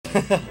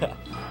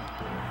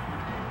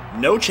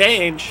No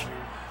change.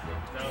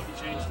 No,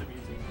 he changed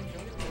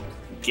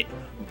to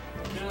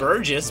Mewtwo.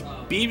 Burgess,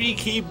 BB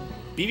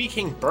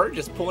King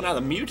Burgess pulling out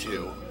the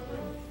Mewtwo.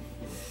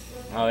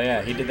 Oh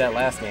yeah, he did that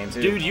last game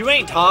too. Dude, you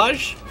ain't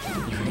Taj.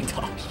 You ain't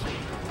Taj.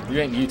 You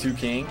ain't Mewtwo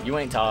King. You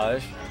ain't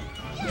Taj.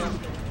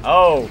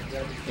 Oh,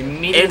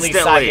 immediately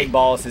psychic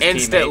balls his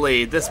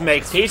Instantly, teammate. this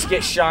makes Peach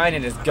gets shine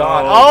and is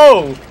gone.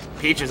 Oh.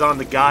 Peach is on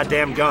the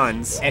goddamn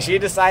guns. And she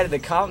decided to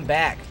come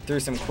back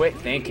through some quick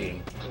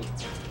thinking.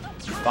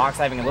 Fox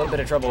having a little bit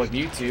of trouble with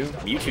Mewtwo.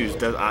 Mewtwo's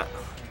does I don't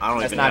even know.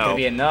 That's not gonna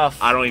be enough.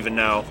 I don't even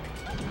know.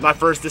 My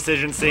first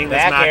decision seeing this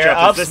Back air, matchup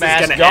up is this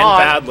smash, is gonna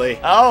gone. end badly.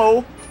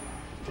 Oh.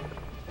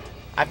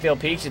 I feel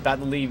Peach is about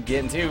to leave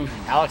getting too.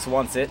 Alex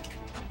wants it.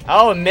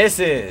 Oh,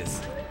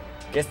 misses.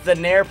 Gets the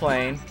Nair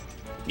plane.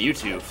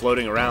 Mewtwo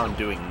floating around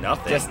doing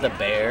nothing. Gets the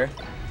bear.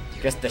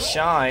 Gets the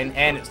shine,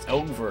 and it's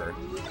over.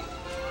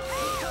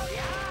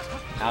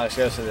 Alex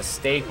goes for the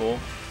staple.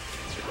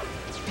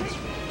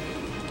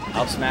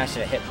 Up smash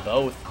to hit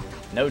both.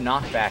 No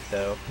knockback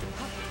though.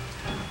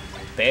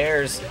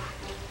 Bears.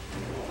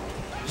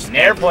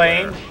 Nair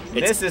plane.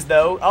 Misses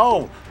though.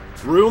 Oh.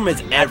 Room is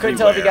everywhere. I couldn't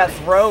tell if he got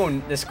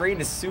thrown. The screen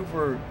is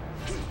super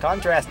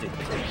contrasted.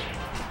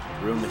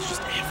 Room is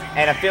just everywhere.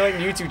 And I'm feeling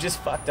Mewtwo just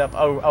fucked up.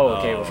 Oh,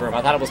 okay, it was Room.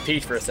 I thought it was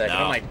Peach for a second.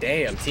 No. I'm like,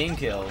 damn, team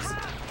kills.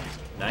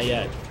 Not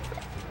yet.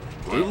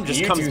 Room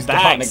just Mewtwo's comes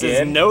back, gone says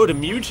again. no to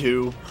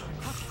Mewtwo.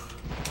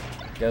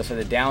 Goes for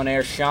the down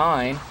air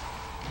shine.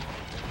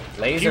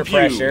 Laser Pew, pew.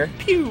 pressure.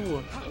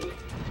 Pew.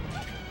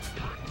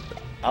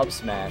 Up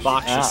smash.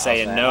 Fox just up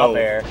saying smash. no. Up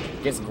air.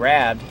 Gets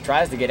grabbed.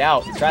 Tries to get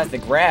out. Tries to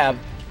grab.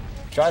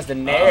 Tries to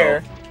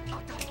nair.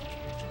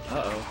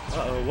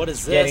 Uh-oh. What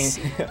is this?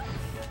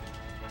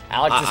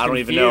 Alex is I don't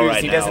confused. even know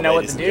right he doesn't now, know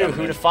what to ladies and do. Who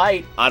gentlemen. to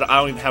fight. I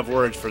don't even have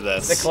words for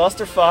this. It's a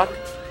clusterfuck.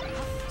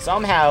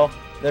 Somehow,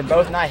 they're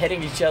both not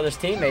hitting each other's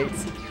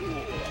teammates.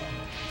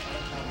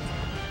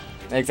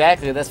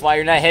 Exactly. That's why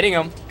you're not hitting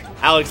them.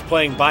 Alex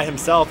playing by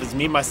himself is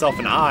me, myself,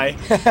 and I.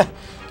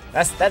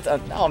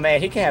 Oh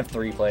man, he can have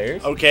 3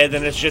 players. Okay,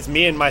 then it's just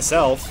me and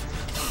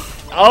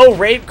myself. Oh,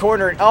 rape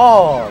corner.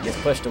 Oh, gets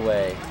pushed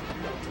away.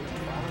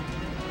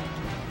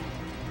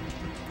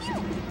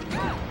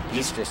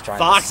 He's just trying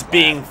Fox to slap.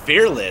 being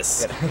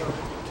fearless.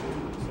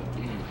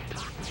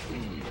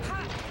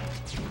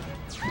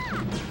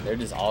 They're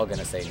just all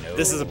gonna say no.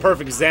 This is a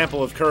perfect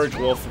example of Courage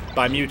Wolf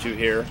by Mewtwo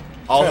here.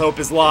 All hope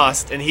is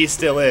lost, and he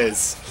still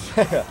is.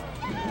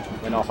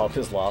 When all hope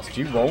is lost,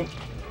 you won't.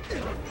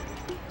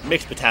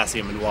 Mix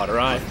potassium and water,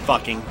 I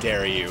fucking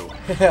dare you.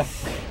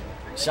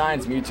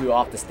 Shines Mewtwo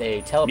off the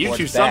stage, teleports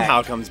Mewtwo back.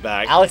 somehow comes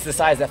back. Alex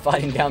decides that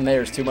fighting down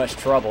there is too much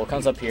trouble.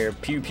 Comes up here,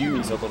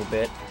 pews a little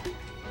bit.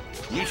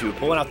 Mewtwo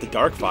pulling out the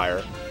Dark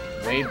Fire.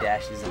 Wave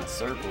dashes in a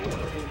circle.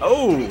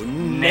 Oh,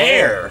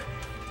 Nair.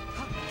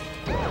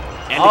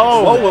 And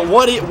Oh,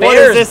 what is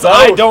Bears this? both.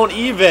 I don't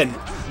even.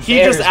 He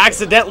Bears just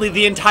accidentally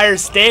the entire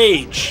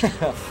stage.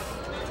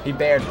 He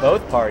bared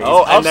both parties.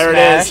 Oh, and Up there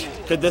smash. it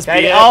is. Could this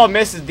Okay, be it? oh,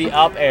 misses the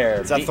up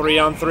air. It's a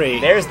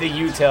 3-on-3. There's the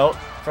U-tilt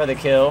for the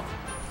kill.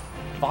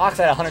 Fox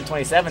at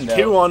 127 though.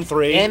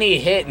 2-on-3. Any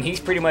hit and he's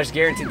pretty much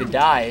guaranteed to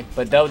die.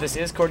 But though this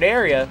is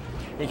Corderia,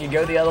 he can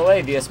go the other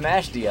way via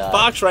Smash DI.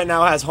 Fox right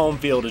now has home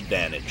field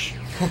advantage.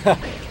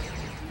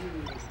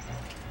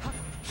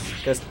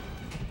 Because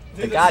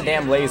the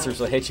goddamn lasers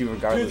will hit you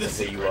regardless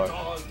of who you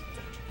are.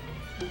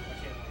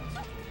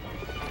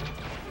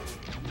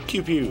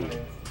 Pew pew.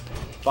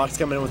 Fox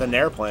coming in with an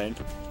airplane.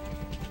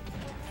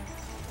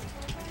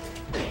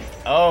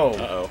 Oh,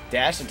 Uh-oh.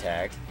 dash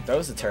attack.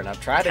 Throws the turn up.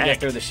 Try to Heck. get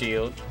through the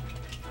shield.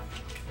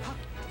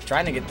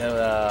 Trying to get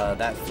the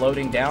that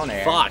floating down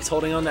air. Fox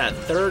holding on that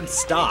third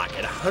stock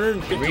at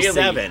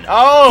 157. Really?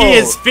 Oh! He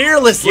is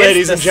fearless, Gets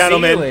ladies the and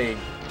gentlemen. ceiling.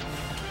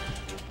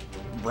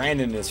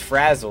 Brandon is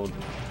frazzled.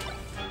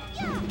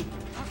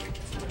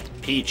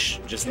 Peach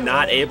just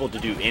not able to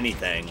do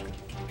anything.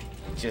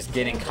 Just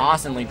getting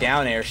constantly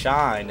down air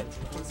shined.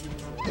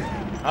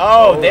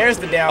 Oh, there's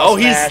the down Oh,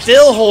 smash. he's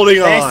still holding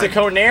Thanks on. to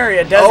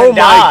Corneria, doesn't Oh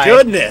die. my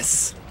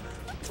goodness.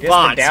 Gets the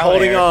Fox down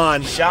holding air.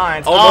 on.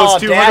 Shines.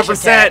 Almost Oh, dash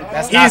 200%. attack.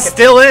 That's not He's gonna-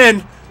 still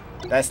in.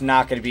 That's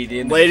not going to be the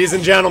end. Ladies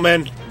and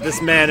gentlemen,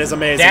 this man is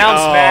amazing. Down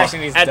Oh, smash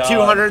and he's at done.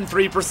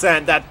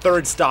 203%, that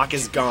third stock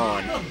is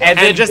gone. And And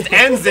then just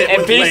ends it And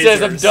with Peach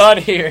says, "I'm lasers. done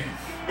here."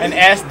 And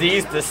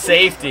SD's the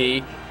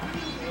safety.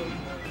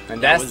 And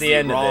That that's was the the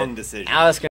end wrong of it. decision. Alice can